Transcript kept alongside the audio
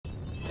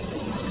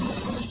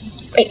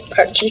Alright,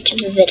 part 2 to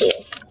the video.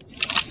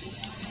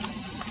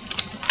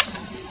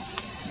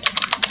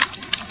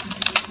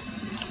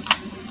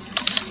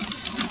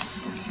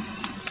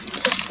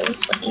 This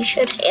is what you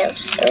should have,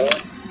 so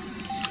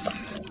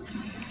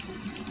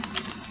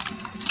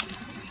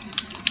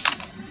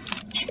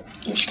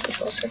use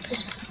control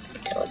surface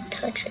until it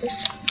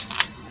touches.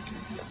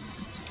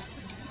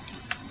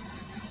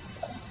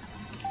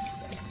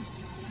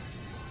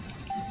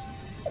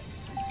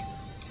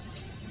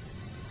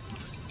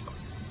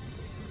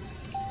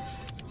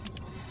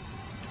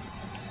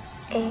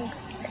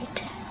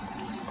 Alright.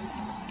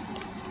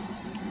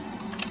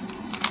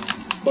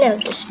 Now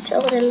just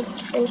fill it in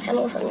frame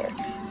panels on your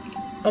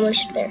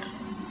almost there.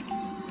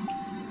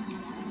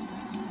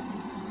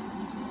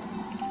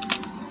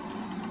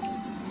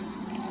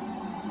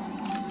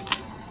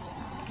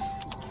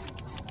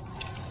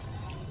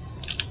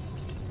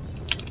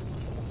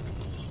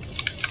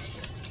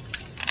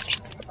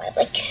 I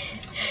like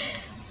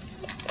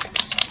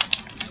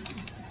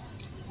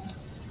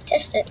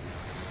test it.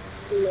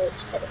 No,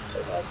 it's better to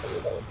left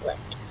than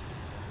left.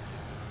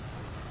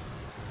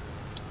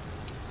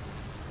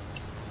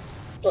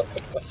 Look,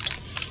 it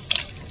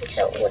worked. That's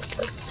how it would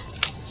work.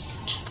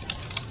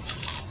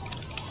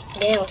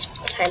 Now it's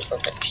time for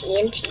the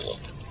TNT.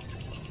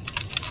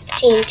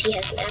 TNT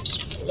has an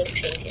absolutely no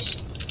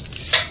changes.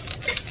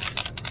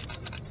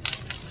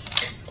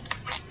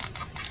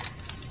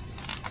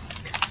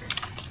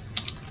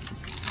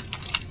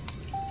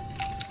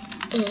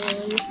 And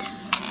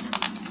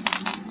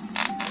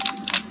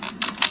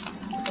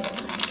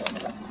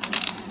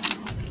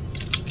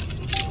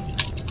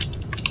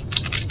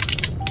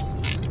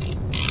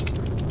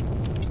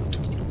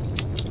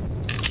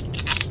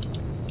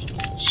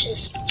it's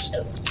just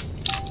so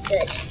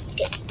good.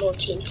 Get more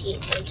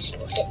TNT and see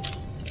what hit.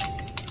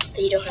 But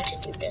you don't have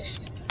to do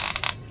this.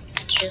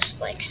 It's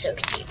just like so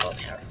to be more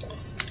powerful.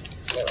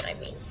 You know what I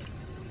mean?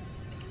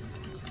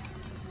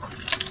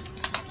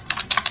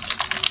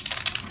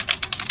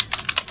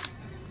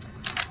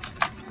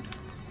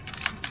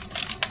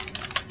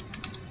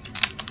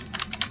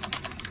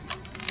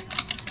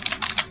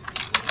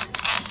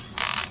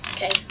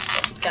 Okay,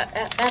 we got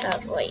that out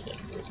of the way.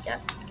 We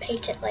got to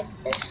paint it like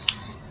this.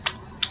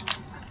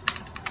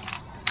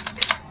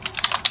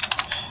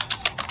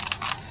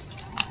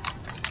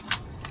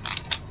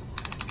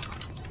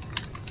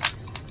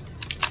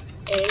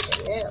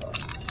 And now,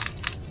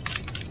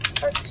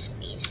 parts of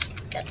these,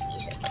 got to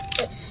use it like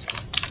this.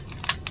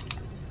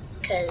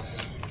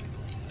 Because,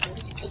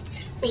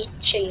 let me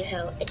show you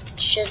how it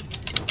should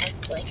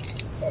act like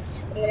this.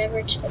 Whenever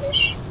it's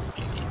finished,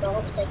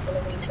 bombs, like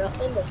whenever you drop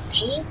them with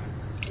G,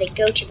 they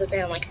go to the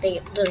ground, like they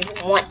literally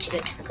want to go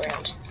to the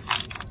ground.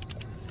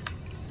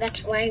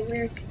 That's why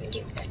we're gonna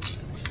do that.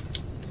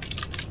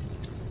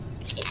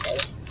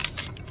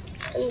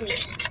 And we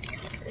just cut the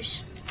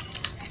cutters.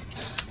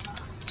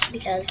 Just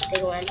because if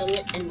they land on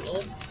the enemy,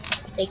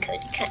 they could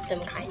cut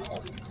them kind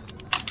of.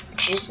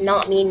 Which is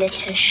not mean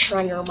it's a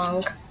Shriner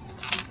monk.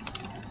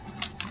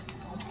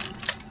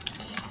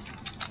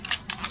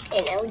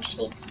 Okay, now we just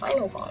need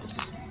final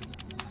bombs.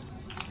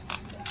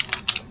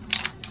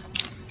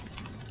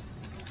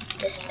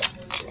 This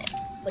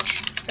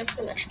which are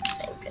pretty much the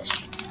same,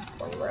 just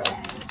one row.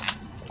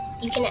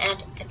 You can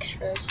add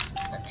extras,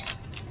 but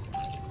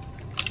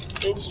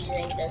I'm just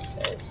using this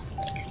as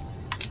like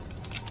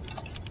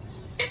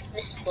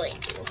this is what I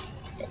do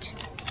with it.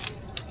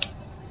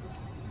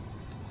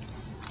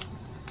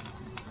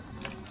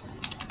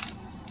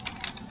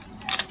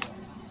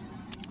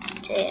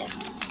 So yeah,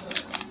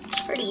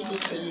 it's pretty easy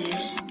to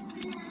use.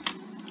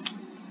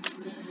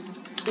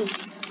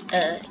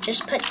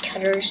 Just put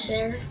cutters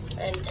there,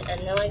 and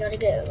now I gotta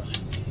go.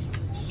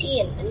 See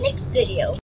you in the next video.